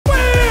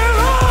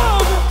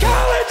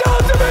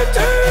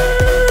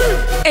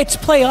It's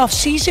playoff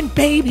season,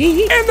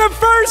 baby. In the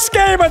first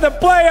game of the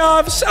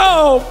playoffs,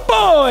 oh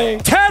boy,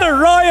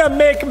 Tataroya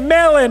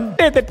McMillan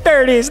did the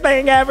dirtiest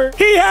thing ever.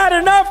 He had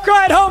enough,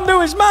 cried home to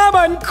his mama,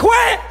 and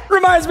quit.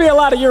 Reminds me a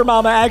lot of your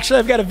mama. Actually,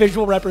 I've got a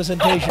visual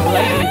representation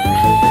right here.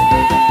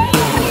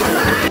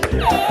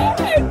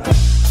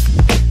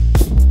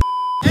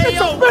 Hey,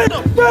 yo, what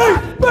the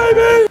fuck,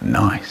 baby?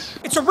 Nice.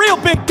 It's a real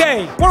big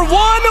day. We're 1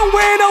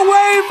 win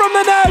away from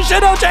the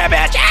national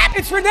championship.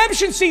 It's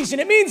redemption season.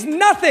 It means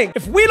nothing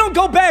if we don't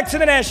go back to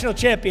the national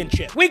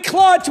championship. We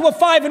clawed to a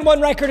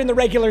 5-1 record in the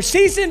regular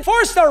season,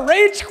 forced our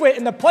rage quit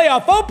in the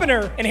playoff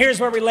opener, and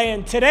here's where we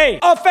land today.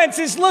 Offense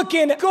is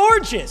looking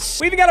gorgeous.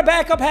 We've got a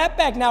backup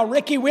halfback now,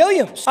 Ricky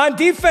Williams. On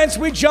defense,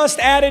 we just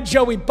added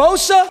Joey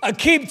Bosa,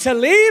 Aqib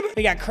Talib.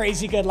 We got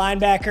crazy good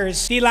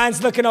linebackers.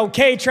 D-line's looking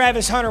okay.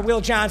 Travis Hunter,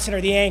 Will Johnson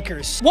are the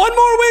anchors. One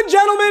more win,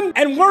 gentlemen,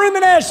 and we're in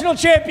the national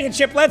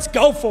championship. Let's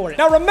go for it.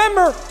 Now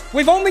remember,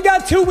 we've only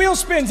got 2 wheel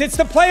spins. It's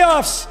the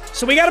playoffs,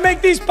 so we got to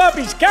make these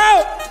puppies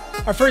count.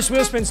 Our first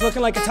wheel spin's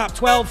looking like a top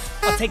 12.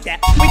 I'll take that.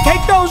 We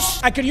take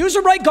those. I could use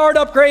a right guard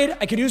upgrade.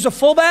 I could use a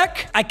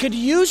fullback. I could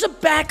use a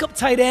backup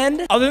tight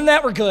end. Other than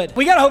that, we're good.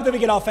 We got to hope that we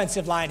get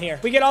offensive line here.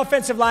 We get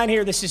offensive line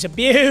here. This is a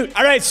beaut.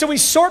 All right, so we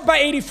sort by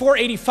 84,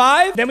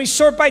 85. Then we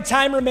sort by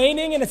time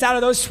remaining, and it's out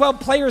of those 12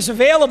 players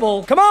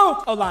available. Come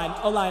on. O-line,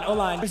 O-line,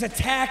 O-line. There's a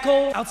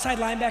tackle, outside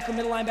linebacker,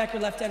 middle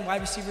linebacker, left end,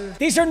 wide receiver.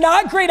 These are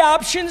not great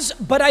options,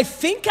 but I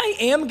think I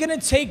am going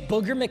to take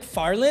Booger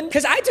McFarland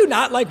because I do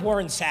not like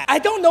Warren Sapp. I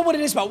don't know what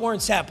it is about Warren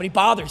Sapp, but he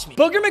bothers me.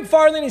 Booger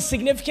McFarland is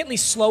significantly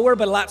slower,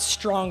 but a lot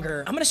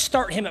stronger. I'm going to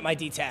start him at my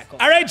D tackle.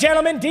 All right,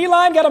 gentlemen,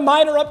 D-line got a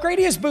minor upgrade.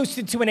 He is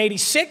boosted to an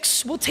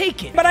 86. We'll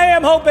take it. But I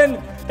am hoping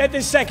that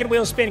this second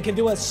wheel spin can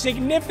do a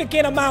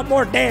significant amount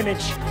more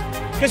damage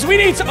because we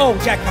need to, oh,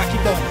 jackpot,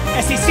 keep going.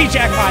 SEC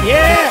jackpot,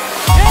 yeah.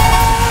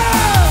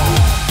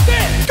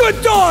 Yeah!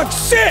 Good dog,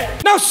 sit.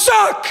 Now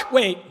suck.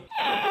 Wait.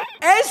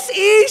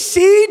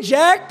 SEC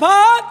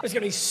jackpot? There's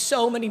gonna be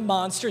so many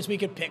monsters we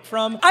could pick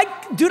from.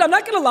 Dude, I'm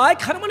not gonna lie, I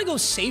kinda wanna go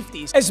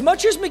safeties. As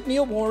much as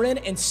McNeil Warren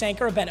and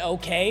Sanker have been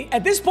okay,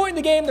 at this point in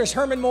the game, there's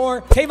Herman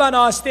Moore, Tavon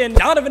Austin,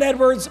 Donovan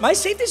Edwards. My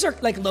safeties are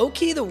like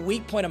low-key the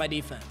weak point of my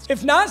defense.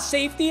 If not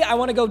safety, I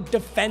wanna go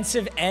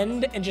defensive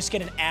end and just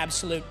get an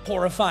absolute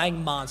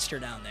horrifying monster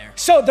down there.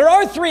 So there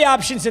are 3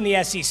 options in the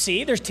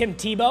SEC. There's Tim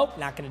Tebow,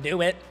 not gonna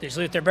do it. There's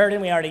Luther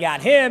Burden, we already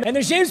got him. And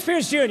there's James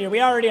Pierce Jr.,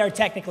 we already are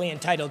technically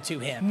entitled to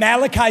him.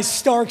 Malachi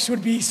Starks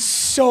would be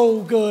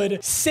so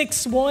good.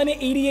 6'1",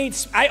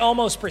 88. I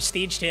almost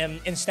prestiged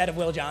him instead of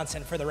Will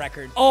Johnson for the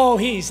record. Oh,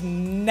 he's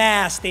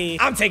nasty.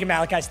 I'm taking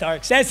Malachi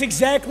Starks. That's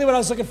exactly what I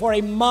was looking for,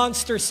 a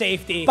monster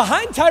safety.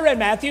 Behind Tyrann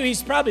Mathieu,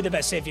 he's probably the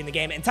best safety in the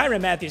game, and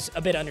Tyrann Mathieu's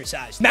a bit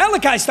undersized.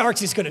 Malachi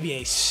Starks is going to be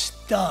a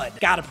stud.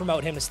 Gotta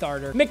promote him a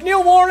starter.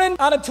 McNeil Warren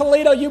out of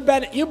Toledo, you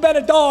bet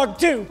a dog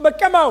too. But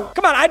come on,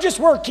 I just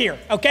work here,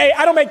 okay?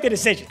 I don't make the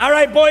decision. All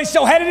right, boys,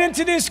 so headed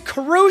into this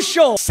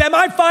crucial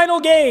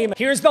semifinal game.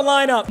 Here's the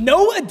lineup.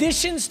 No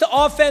additions to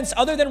offense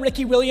other than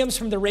Ricky Williams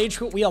from the Rage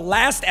Quit Wheel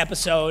last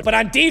episode. But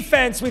on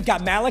defense, we've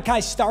got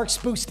Malachi Starks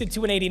boosted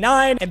to an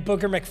 89 and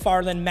Booger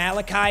McFarland.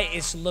 Malachi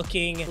is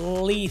looking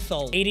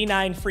lethal.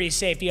 89 free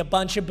safety, a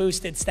bunch of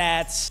boosted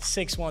stats,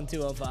 6'1",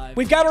 205.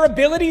 We've got our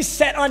abilities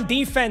set on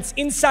defense,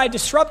 inside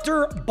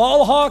disruptor,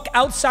 ball hawk,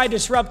 outside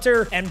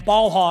disruptor, and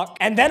ball hawk.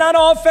 And then on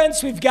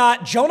offense, we've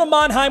got Jonah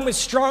Monheim with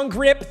strong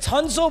grip,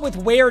 Tunzel with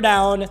wear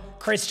down,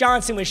 Chris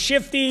Johnson with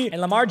shifty,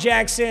 and Lamar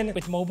Jackson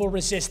with mobile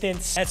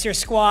resistance. That's your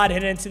squad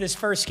heading into this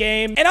first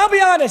game. And I'll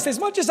be honest, as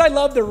much as I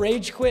love the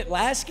rage quit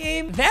last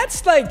game,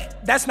 that's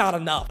not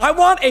enough. I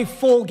want a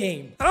full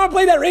game. I don't want to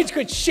play that rage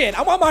quit shit.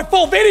 I want my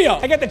full video.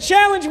 I got the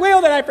challenge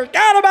wheel that I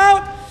forgot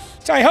about.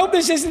 So I hope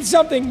this isn't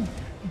something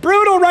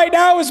brutal right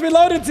now as we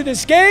load into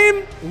this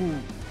game. Ooh.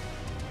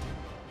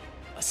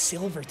 A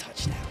silver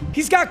touchdown.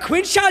 He's got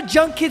Quinshot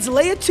Junkins,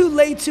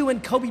 Leatu,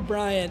 and Kobe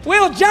Bryant.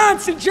 Will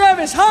Johnson,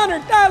 Travis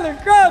Hunter, Tyler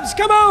Grubbs,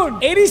 come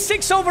on.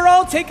 86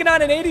 overall, taking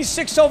on an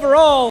 86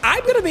 overall.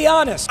 I'm gonna be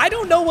honest, I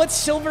don't know what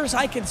silvers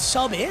I can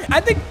sub in. I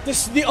think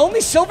the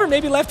only silver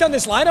maybe left on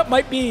this lineup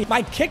might be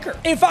my kicker.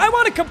 If I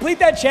want to complete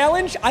that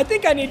challenge, I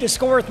think I need to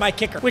score with my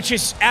kicker, which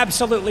is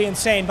absolutely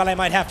insane, but I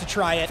might have to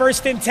try it.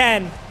 1st and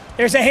 10.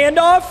 There's a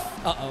handoff.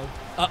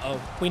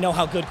 Uh-oh. We know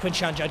how good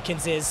Quinshot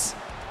Judkins is.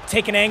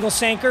 Take an angle,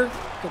 Sanker.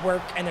 Good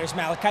work. And there's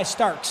Malachi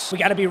Starks. We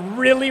got to be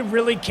really,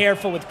 really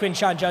careful with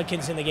Quinshot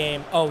Judkins in the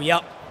game. Oh,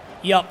 yup.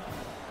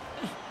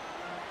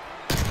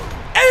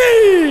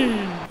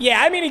 Hey!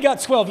 Yeah, I mean, he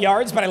got 12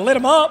 yards, but I lit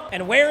him up.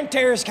 And wear and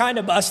tear is kind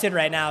of busted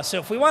right now. So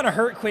if we want to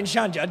hurt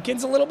Quinshot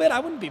Judkins a little bit,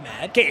 I wouldn't be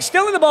mad. Okay,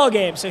 still in the ball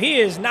game, so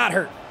he is not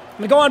hurt. I'm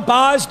gonna go on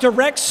Boz,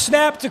 direct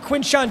snap to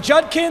Quinshot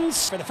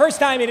Judkins. For the first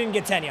time, he didn't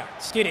get 10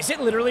 yards. Dude, is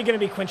it literally gonna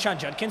be Quinshot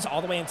Judkins all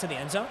the way into the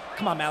end zone?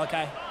 Come on,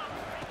 Malachi.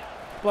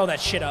 Blow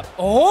that shit up.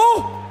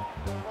 Oh!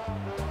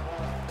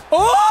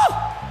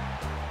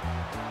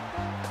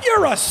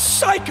 You're a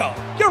psycho.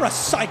 You're a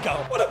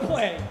psycho. What a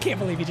play. Can't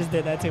believe you just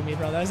did that to me,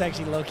 bro. That was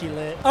actually low-key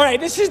lit. All right,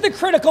 this is the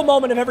critical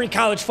moment of every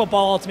college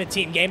football Ultimate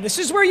Team game. This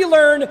is where you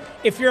learn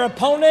if your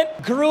opponent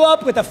grew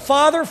up with a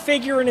father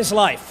figure in his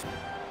life.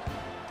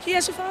 He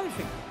has a father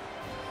figure.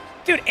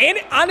 Dude, and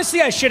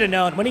honestly, I should have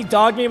known. When he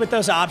dogged me with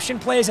those option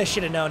plays, I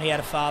should have known he had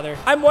a father.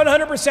 I'm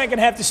 100% going to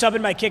have to sub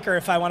in my kicker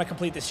if I want to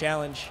complete this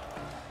challenge.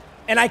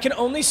 And I can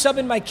only sub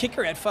in my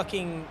kicker at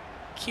fucking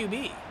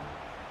QB.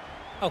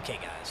 Okay,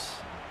 guys.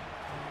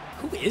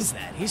 Who is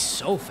that? He's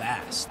so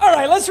fast. All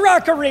right, let's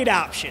rock a read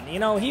option. You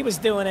know, he was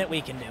doing it.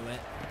 We can do it.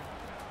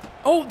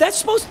 Oh, that's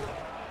supposed to...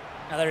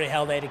 I literally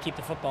held A to keep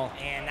the football.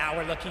 And now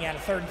we're looking at a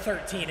 3rd and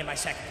 13 in my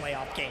second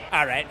playoff game.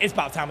 All right, it's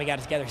about time we got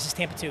it together. Is this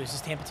Tampa 2? Is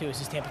this Tampa 2? Is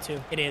this Tampa 2?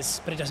 It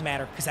is, but it doesn't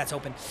matter because that's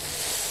open.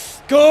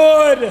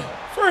 Good.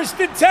 1st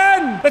and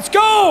 10. Let's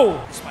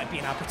go. This might be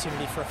an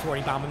opportunity for a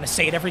 40 bomb. I'm going to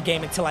say it every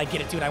game until I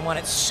get it, dude. I want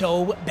it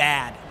so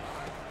bad.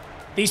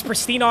 These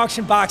pristine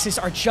auction boxes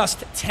are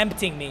just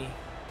tempting me.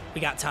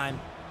 We got time.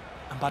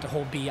 I'm about to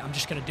hold B. I'm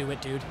just going to do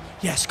it, dude.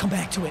 Yes, come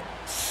back to it.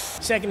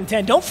 2nd and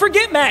 10. Don't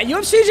forget, Matt, you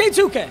have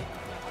CJ2K.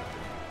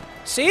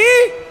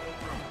 See?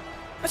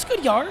 That's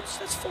good yards.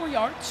 That's 4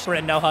 yards. We're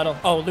in no huddle.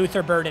 Oh,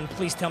 Luther Burden.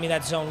 Please tell me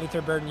that zone.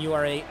 Luther Burden, you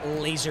are a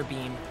laser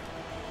beam.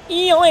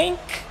 Yoink.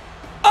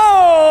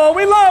 Oh,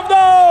 we love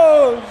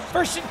those.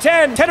 1st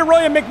and 10.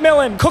 Teteroya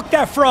McMillan. Cook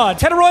that fraud.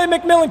 Teteroya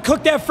McMillan,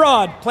 cook that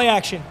fraud. Play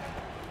action.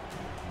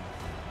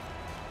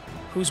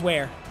 Who's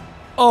where?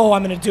 Oh,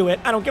 I'm going to do it.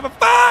 I don't give a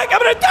fuck. I'm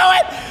going to do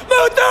it.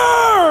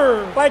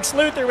 Luther. Likes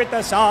Luther with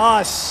the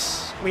sauce.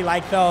 We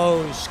like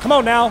those. Come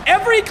on now.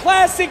 Every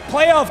classic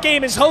playoff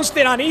game is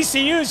hosted on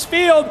ECU's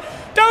field.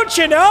 Don't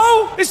you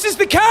know? This is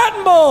the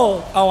Cotton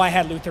Bowl. Oh, I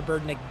had Luther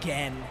Burden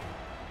again.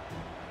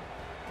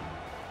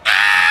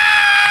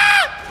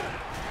 Ah!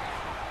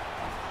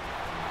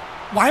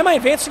 Why am I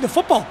advancing the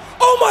football?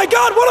 Oh my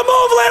God, what a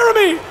move,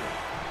 Laramie!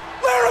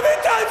 Laramie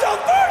Tunsil,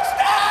 1st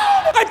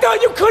down! I thought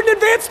you couldn't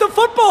advance the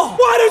football.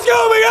 What is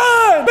going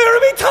on?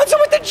 Laramie Tunsil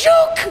with the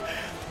juke!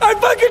 I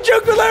fucking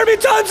juked with Laramie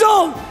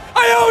Tunsil!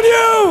 I own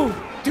you!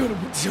 Dude,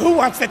 who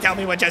wants to tell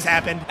me what just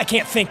happened? I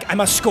can't think. I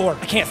must score.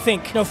 I can't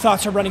think. No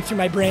thoughts are running through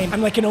my brain.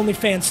 I'm like an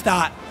OnlyFans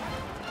thought.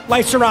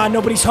 Lights are on.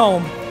 Nobody's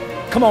home.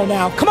 Come on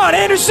now. Come on,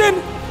 Anderson!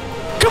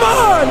 Come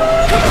on! Come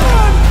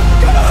on!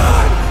 Come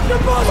on! Your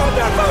ball's on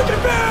that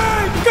fucking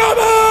bag! Come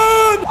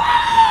on!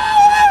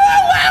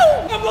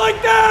 I'm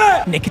like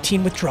that!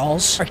 Nicotine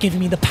withdrawals are giving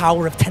me the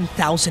power of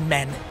 10,000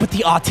 men, but the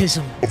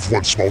autism of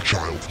one small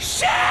child.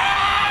 Shit!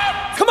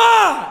 Come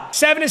on!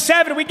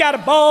 7-7, we got a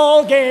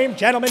ball game,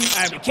 gentlemen.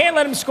 All right, we can't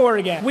let him score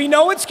again. We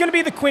know it's gonna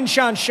be the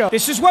Quinshawn show.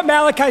 This is what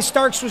Malachi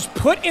Starks was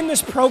put in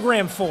this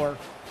program for.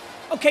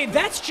 Okay,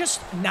 that's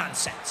just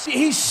nonsense.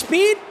 He's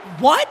speed,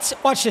 what?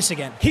 Watch this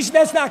again.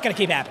 That's not gonna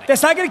keep happening.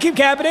 That's not gonna keep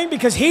happening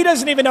because he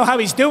doesn't even know how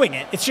he's doing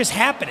it. It's just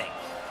happening.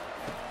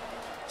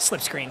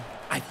 Slip screen,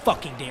 I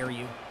fucking dare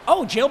you.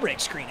 Oh, jailbreak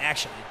screen,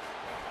 actually.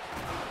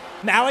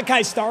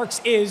 Malachi Starks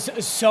is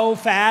so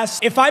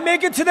fast. If I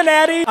make it to the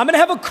Natty, I'm going to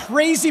have a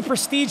crazy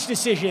prestige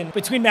decision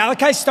between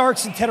Malachi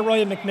Starks and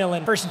Teteroya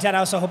McMillan. 1st and 10, I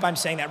also hope I'm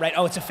saying that right.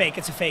 Oh, it's a fake.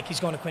 It's a fake. He's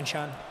going to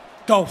Quinshawn.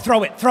 Go,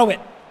 throw it, throw it.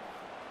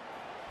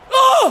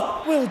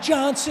 Oh! Will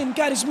Johnson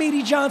got his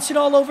meaty Johnson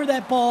all over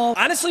that ball.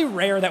 Honestly,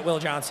 rare that Will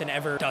Johnson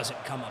ever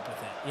doesn't come up with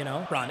it, you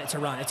know? Run, it's a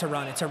run, it's a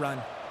run, it's a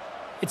run.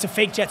 It's a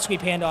fake jet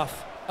sweep handoff.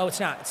 Oh, it's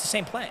not. It's the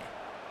same play.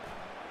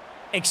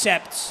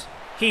 Except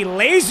he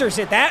lasers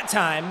it that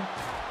time.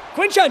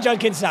 Quinshawn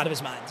Judkins is out of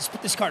his mind.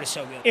 This card is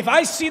so good. If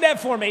I see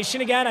that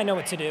formation again, I know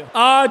what to do.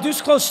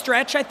 Deuce close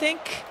stretch, I think.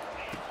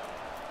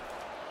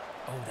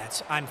 Oh,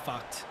 I'm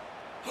fucked.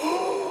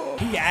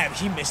 Yeah,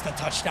 he missed a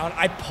touchdown.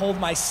 I pulled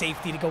my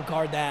safety to go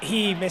guard that.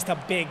 He missed a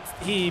big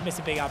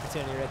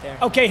opportunity right there.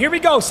 Okay, here we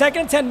go. 2nd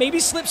and 10, maybe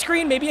slip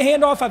screen, maybe a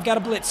handoff. I've got a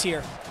blitz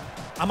here.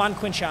 I'm on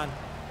Quinshawn.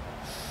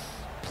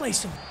 Play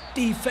some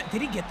defense.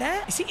 Did he get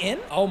that? Is he in?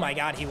 Oh my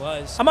God, he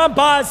was. I'm on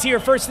Boz here.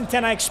 1st and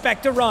 10, I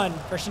expect a run.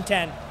 1st and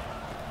 10.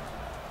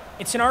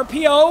 It's an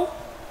RPO.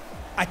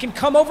 I can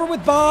come over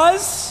with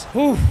Boz.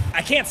 Ooh,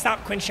 I can't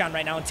stop Quinshawn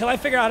right now. Until I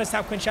figure out how to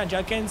stop Quinshawn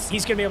Judkins,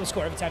 he's going to be able to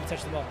score every time he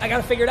touches the ball. I got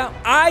to figure it out.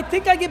 I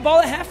think I get ball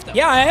at half, though.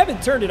 Yeah, I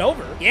haven't turned it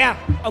over. Yeah.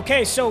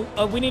 Okay, so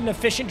we need an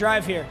efficient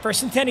drive here.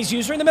 1st and 10, he's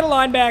user in the middle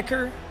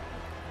linebacker.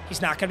 He's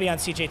not going to be on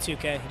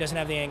CJ2K. He doesn't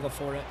have the angle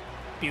for it.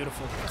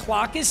 Beautiful.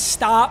 Clock is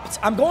stopped.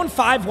 I'm going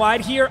 5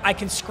 wide here. I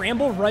can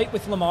scramble right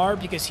with Lamar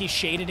because he's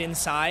shaded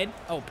inside.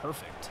 Oh,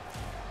 perfect.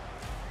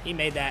 He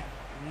made that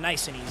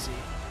nice and easy.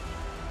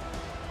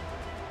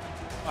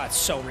 Oh, that's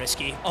so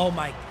risky. Oh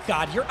my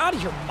God, you're out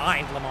of your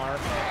mind, Lamar.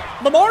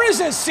 Lamar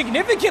is a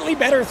significantly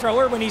better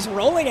thrower when he's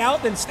rolling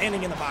out than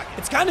standing in the pocket.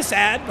 It's kind of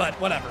sad, but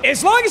whatever.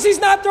 As long as he's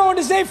not throwing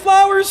to Zay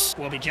Flowers,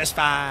 we'll be just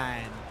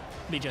fine.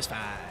 We'll be just fine.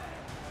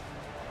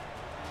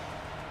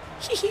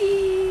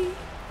 Hee.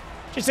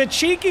 Just a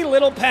cheeky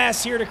little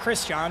pass here to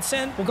Chris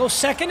Johnson. We'll go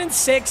 2nd and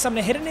 6. I'm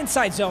going to hit an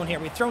inside zone here.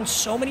 We've thrown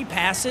so many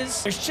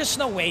passes. There's just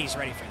no way he's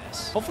ready for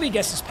this. Hopefully he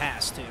gets his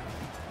pass, too.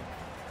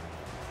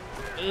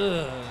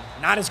 Ugh.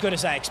 Not as good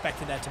as I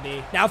expected that to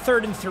be. Now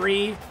 3rd and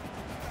 3.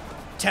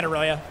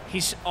 Teteroya.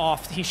 He's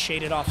off. He's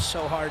shaded off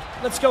so hard.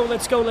 Let's go,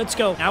 let's go, let's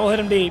go. Now we'll hit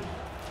him deep.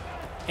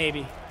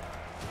 Maybe.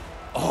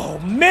 Oh,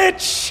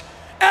 Mitch!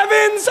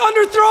 Evans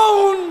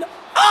underthrown!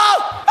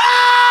 Oh!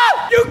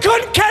 Ah! You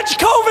couldn't catch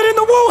COVID in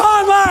the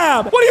Wuhan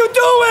lab! What are you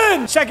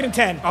doing? 2nd and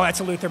 10. Oh, that's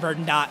a Luther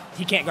Burden dot.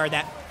 He can't guard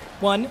that.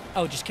 1.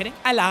 Oh, just kidding.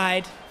 I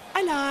lied.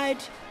 I lied.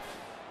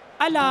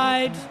 I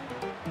lied.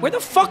 Where the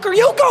fuck are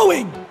you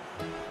going?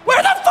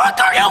 Where the fuck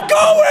are you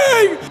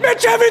going?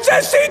 Mitch Evans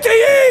has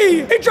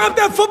CTE! He dropped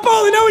that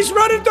football and now he's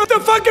running through the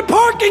fucking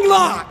parking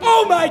lot!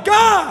 Oh my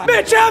god!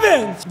 Mitch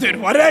Evans! Dude,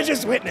 what did I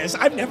just witness?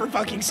 I've never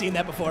fucking seen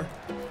that before.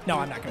 No,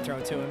 I'm not gonna throw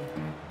it to him.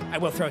 I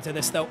will throw it to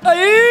this though.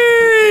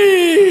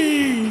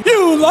 Hey!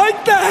 You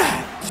like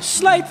that?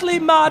 Slightly,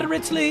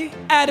 moderately,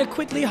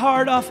 adequately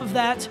hard off of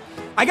that.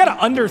 I gotta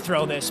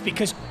underthrow this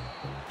because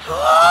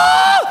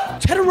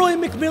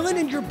Tedderoy McMillan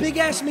and your big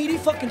ass meaty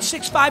fucking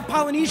 6'5"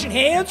 Polynesian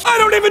hands? I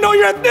don't even know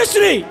your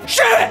ethnicity!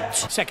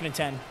 Shit! 2nd and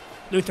 10.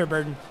 Luther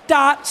Burden.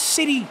 Dot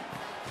City.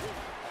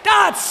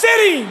 Dot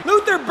City!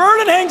 Luther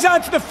Burden hangs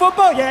on to the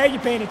football. Yeah, you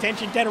paying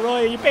attention,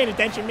 Tedderoy? You paying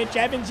attention, Mitch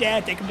Evans?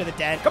 Yeah, take him to the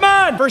 10. Come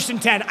on! 1st and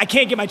 10. I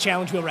can't get my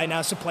challenge wheel right now.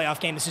 It's a playoff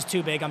game. This is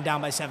too big. I'm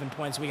down by 7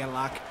 points. We gotta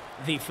lock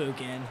the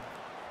Fook in.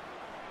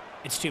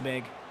 It's too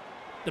big.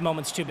 The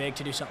moment's too big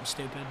to do something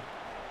stupid.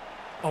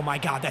 Oh my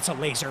god, that's a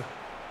laser.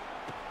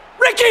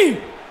 Ricky!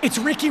 It's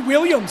Ricky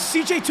Williams.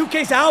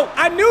 CJ2K's out.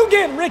 I knew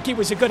getting Ricky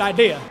was a good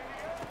idea.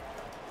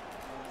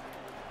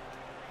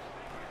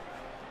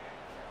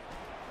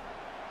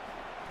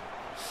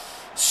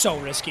 So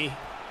risky.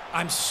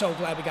 I'm so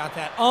glad we got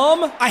that.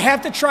 I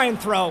have to try and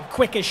throw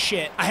quick as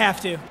shit. I have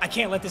to. I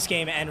can't let this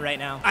game end right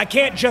now. I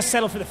can't just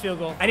settle for the field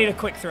goal. I need a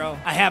quick throw.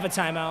 I have a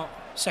timeout.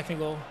 2nd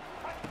goal.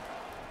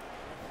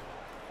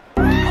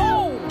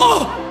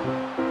 Oh!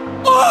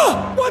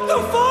 Oh! What the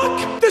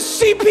fuck? The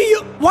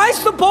CPU. Why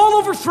is the ball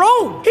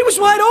overthrown? He was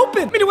wide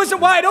open. I mean, it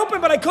wasn't wide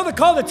open, but I could have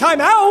called a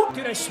timeout.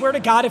 Dude, I swear to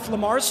God, if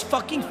Lamar's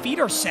fucking feet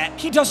are set,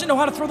 he doesn't know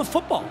how to throw the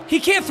football. He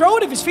can't throw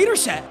it if his feet are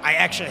set. I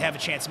actually have a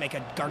chance to make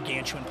a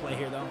gargantuan play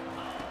here, though.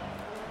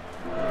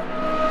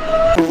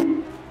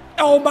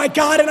 Oh my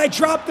god, and I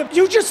dropped them.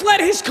 You just let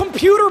his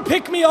computer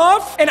pick me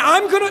off, and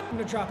I'm gonna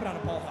drop it on a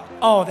ball hawk.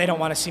 Oh, they don't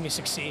want to see me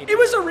succeed. It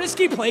was a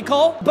risky play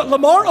call, but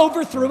Lamar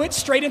overthrew it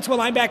straight into a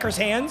linebacker's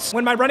hands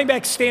when my running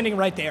back's standing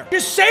right there.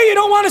 Just say you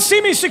don't want to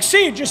see me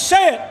succeed. Just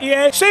say it.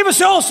 Yeah, save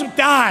us all some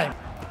time.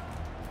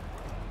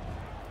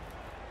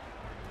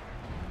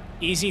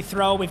 Easy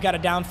throw. We've got a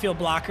downfield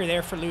blocker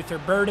there for Luther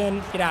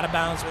Burden. Get out of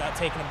bounds without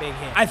taking a big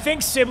hit. I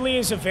think Sibley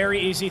is a very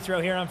easy throw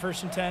here on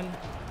 1st and 10.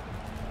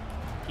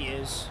 He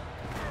is.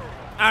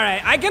 All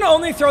right, I can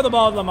only throw the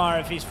ball at Lamar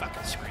if he's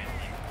fucking scrambling.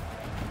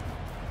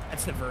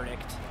 That's the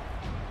verdict.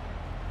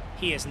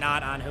 He is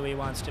not on who he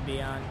wants to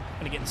be on. I'm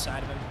gonna get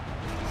inside of him.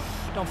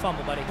 Don't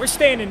fumble, buddy. We're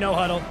staying in no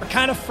huddle. We're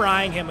kind of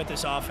frying him with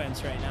this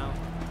offense right now.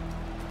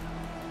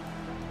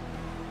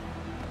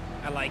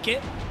 I like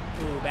it.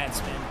 Ooh, bad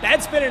spin.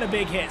 Bad spin and a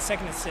big hit.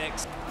 2nd and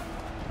 6.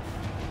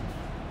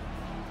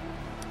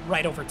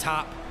 Right over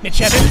top.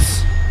 Mitch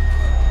Evans.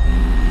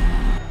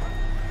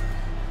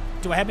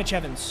 Do I have Mitch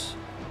Evans?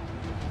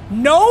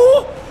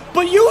 No,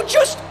 but you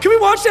just, can we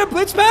watch that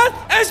blitz path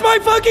as my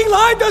fucking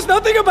line does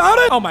nothing about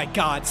it? Oh my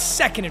god,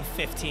 2nd and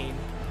 15.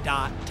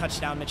 Dot,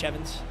 touchdown, Mitch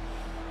Evans.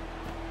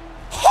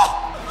 I'm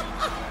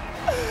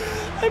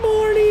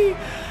horny.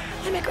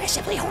 I'm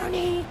aggressively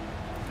horny.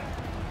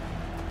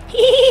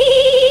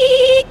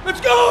 Let's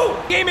go.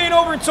 Game ain't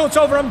over until it's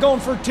over. I'm going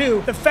for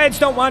 2. The feds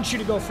don't want you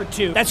to go for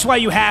 2. That's why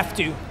you have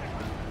to.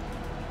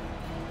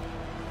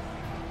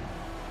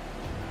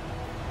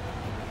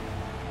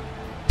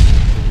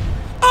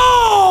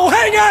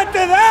 Hang on to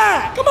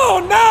that! Come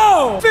on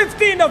now!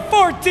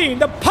 15-14,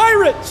 the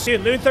Pirates!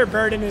 Dude, Luther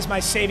Burden is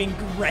my saving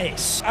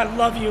grace. I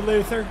love you,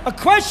 Luther. A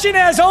question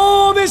as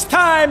old as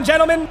time,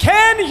 gentlemen.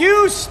 Can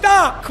you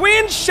stop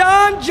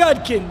Quinshawn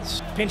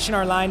Judkins? Pinching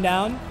our line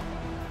down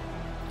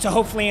to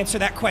hopefully answer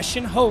that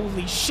question.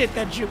 Holy shit,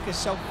 that juke is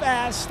so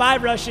fast.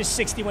 5 rushes,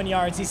 61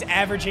 yards. He's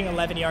averaging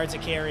 11 yards a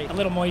carry. A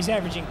little more, he's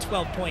averaging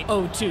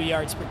 12.02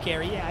 yards per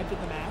carry. Yeah, I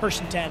did the math.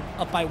 1st and 10,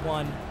 up by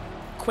 1.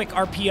 Quick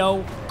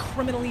RPO,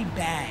 criminally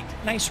bagged.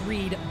 Nice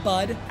read,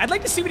 bud. I'd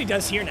like to see what he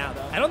does here now,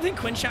 though. I don't think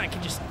Quinshawn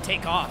can just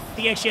take off.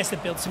 He actually has to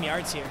build some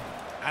yards here.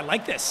 I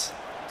like this.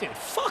 Dude,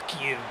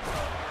 fuck you.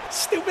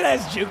 Stupid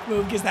ass juke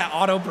move gives that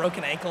auto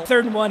broken ankle.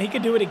 3rd and 1, he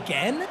could do it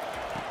again.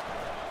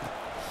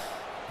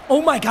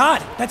 Oh my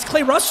god, that's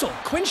Clay Russell.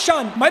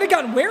 Quinshawn might have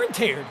gotten wear and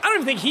teared. I don't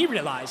even think he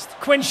realized.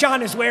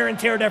 Quinshawn is wear and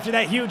teared after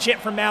that huge hit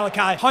from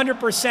Malachi.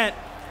 100%.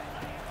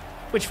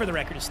 Which, for the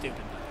record, is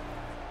stupid.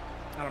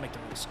 I don't make the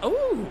rules.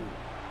 Oh.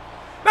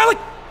 Malik!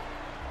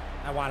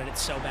 I wanted it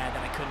so bad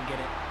that I couldn't get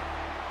it.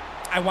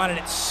 I wanted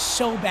it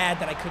so bad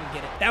that I couldn't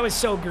get it. That was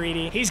so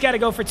greedy. He's got to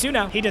go for 2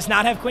 now. He does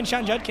not have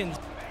Quinshawn Judkins.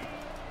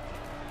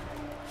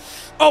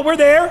 Oh, we're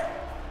there?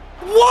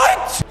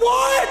 What?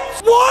 What?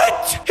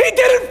 What? He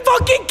didn't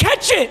fucking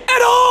catch it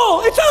at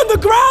all. It's on the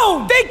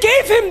ground. They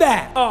gave him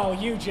that. Oh,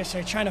 you just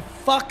are trying to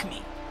fuck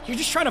me. You're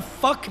just trying to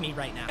fuck me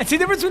right now. It's the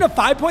difference between a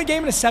 5-point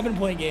game and a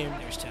 7-point game.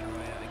 There's Tedderoy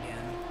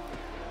again.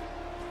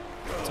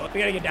 So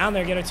we gotta get down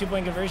there, get a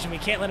 2-point conversion. We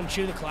can't let him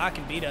chew the clock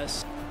and beat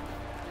us.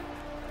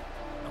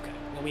 Okay,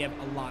 well, we have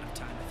a lot of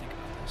time to think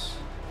about this.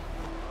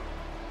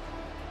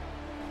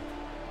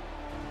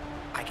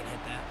 I can hit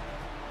that.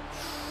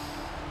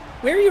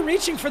 Where are you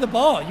reaching for the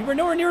ball? You were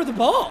nowhere near the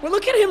ball. Well,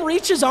 look at him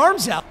reach his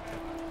arms out.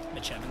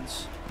 Mitch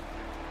Evans.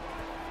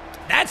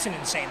 That's an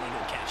insanely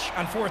good catch.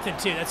 On 4th and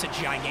 2, that's a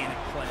gigantic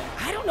play.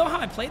 I don't know how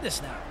I play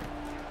this now.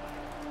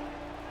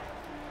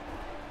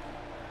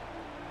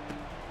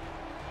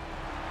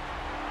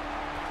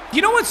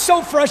 You know what's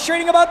so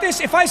frustrating about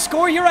this? If I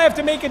score here, I have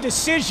to make a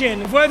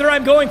decision of whether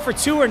I'm going for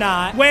 2 or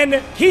not,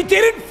 when he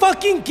didn't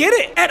fucking get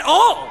it at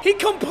all. He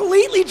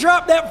completely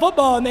dropped that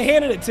football and they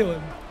handed it to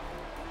him.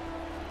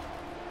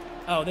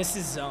 Oh, this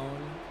is zone.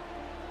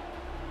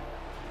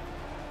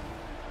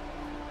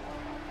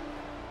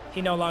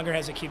 He no longer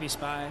has a QB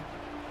spy.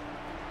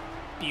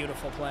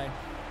 Beautiful play.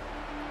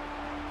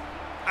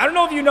 I don't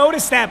know if you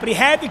noticed that, but he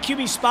had the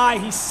QB spy.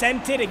 He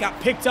sent it. It got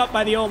picked up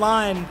by the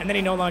O-line, and then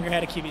he no longer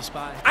had a QB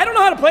spy. I don't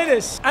know how to play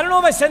this. I don't know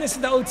if I send this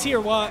into OT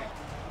or what.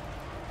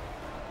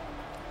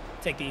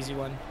 Take the easy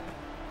one.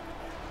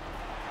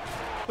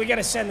 We got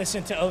to send this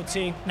into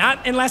OT.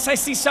 Not unless I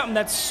see something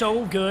that's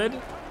so good.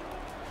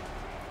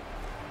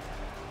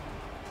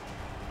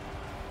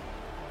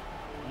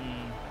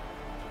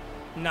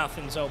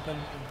 Nothing's open.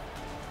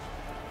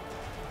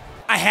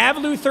 I have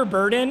Luther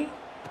Burden.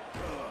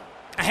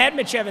 I had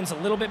Mitch Evans a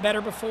little bit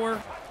better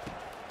before.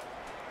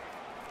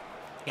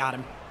 Got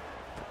him.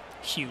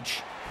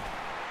 Huge.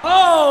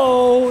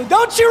 Oh,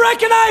 don't you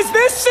recognize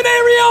this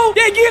scenario?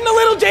 Yeah, getting a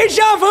little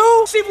deja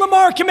vu. See if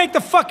Lamar can make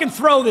the fucking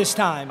throw this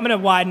time. I'm gonna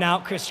widen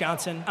out Chris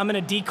Johnson. I'm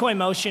gonna decoy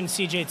motion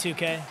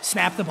CJ2K.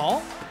 Snap the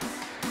ball.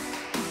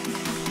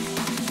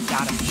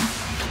 Got him.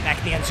 Back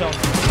in the end zone.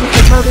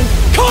 Mervin.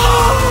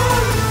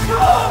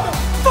 Come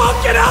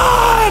fucking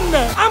on!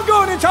 I'm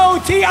going into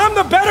OT. I'm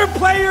the better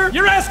player.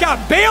 Your ass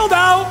got bailed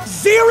out.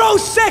 0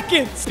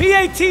 seconds.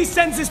 PAT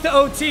sends us to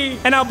OT,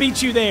 and I'll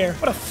beat you there.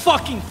 What a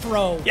fucking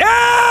throw.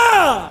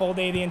 Yeah! Whole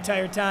day the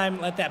entire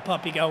time. Let that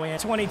puppy go in.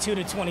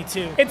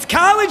 22-22. It's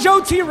college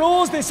OT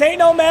rules. This ain't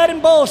no Madden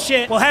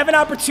bullshit. We'll have an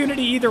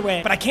opportunity either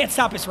way, but I can't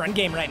stop his run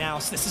game right now,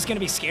 so this is going to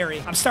be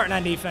scary. I'm starting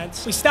on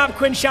defense. We stop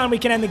Quinshawn, we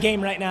can end the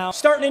game right now.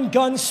 Starting in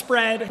gun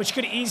spread, which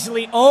could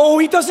easily... Oh,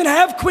 he doesn't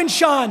have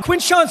Quinshawn.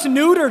 Quinshawn's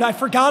neutered. I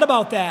forgot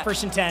about that.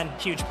 1st and 10.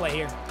 Huge play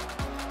here.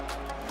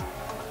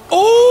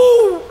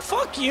 Oh,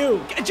 fuck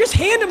you. Just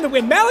hand him the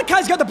win.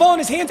 Malachi's got the ball in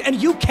his hands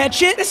and you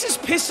catch it? This is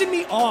pissing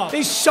me off.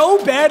 They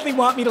so badly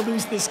want me to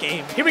lose this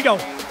game. Here we go.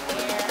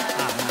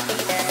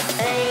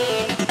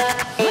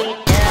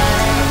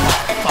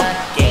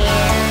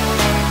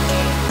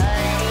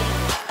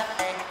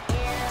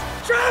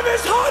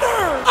 Travis Hunter!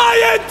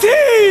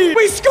 INT!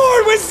 We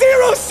scored with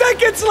 0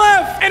 seconds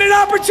left and an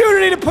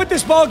opportunity to put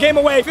this ball game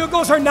away. Field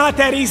goals are not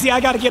that easy.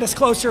 I got to get us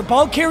closer.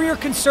 Ball carrier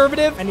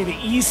conservative. I need the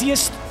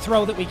easiest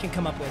throw that we can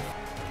come up with.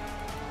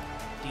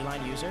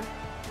 D-line user.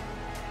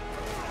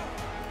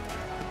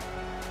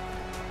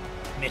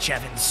 Mitch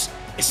Evans.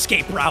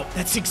 Escape route.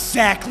 That's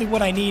exactly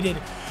what I needed.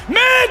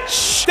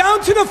 Mitch!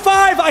 Down to the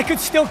 5. I could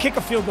still kick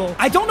a field goal.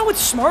 I don't know what's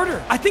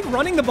smarter. I think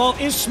running the ball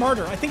is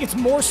smarter. I think it's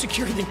more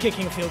secure than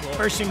kicking a field goal.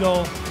 1st and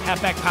goal.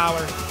 Halfback power.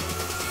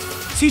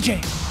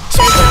 CJ.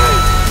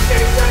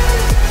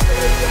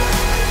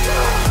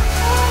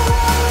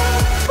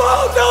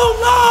 Ball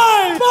don't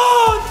lie!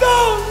 Ball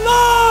don't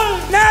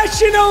lie!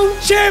 National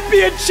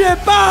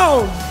championship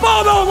bound!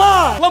 Ball don't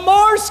lie!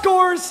 Lamar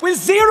scores with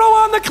 0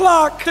 on the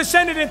clock to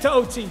send it into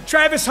OT.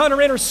 Travis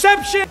Hunter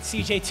interception.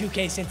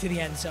 CJ2K's into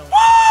the end zone.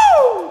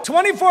 Woo!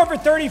 24 for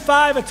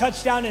 35, a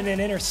touchdown and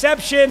an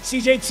interception.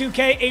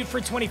 CJ2K, 8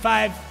 for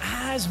 25.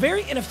 It's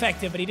very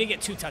ineffective, but he did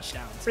get 2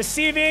 touchdowns.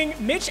 Receiving,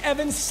 Mitch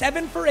Evans,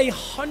 7 for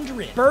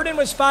 100. Burden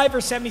was 5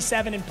 for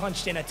 77 and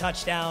punched in a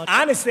touchdown.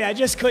 Honestly, I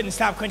just couldn't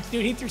stop Quinn.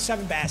 Dude, he threw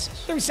 7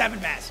 passes.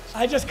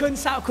 I just couldn't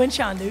stop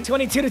Quinshawn, dude.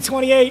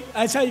 22-28.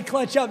 That's how you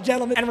clutch up,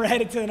 gentlemen. And we're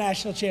headed to the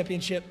national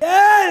championship.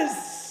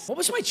 Yes! What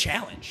was my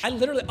challenge? I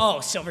literally,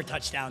 silver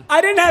touchdown.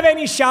 I didn't have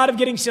any shot of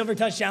getting silver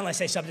touchdown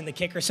unless I subbed in the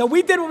kicker. So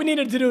we did what we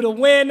needed to do to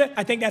win.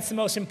 I think that's the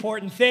most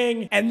important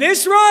thing. And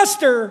this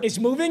roster is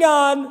moving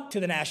on to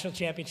the national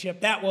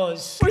championship. We're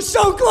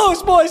so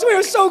close, boys. We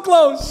are so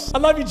close. I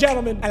love you,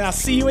 gentlemen. And I'll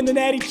see you in the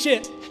natty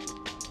chip.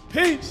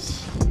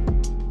 Peace.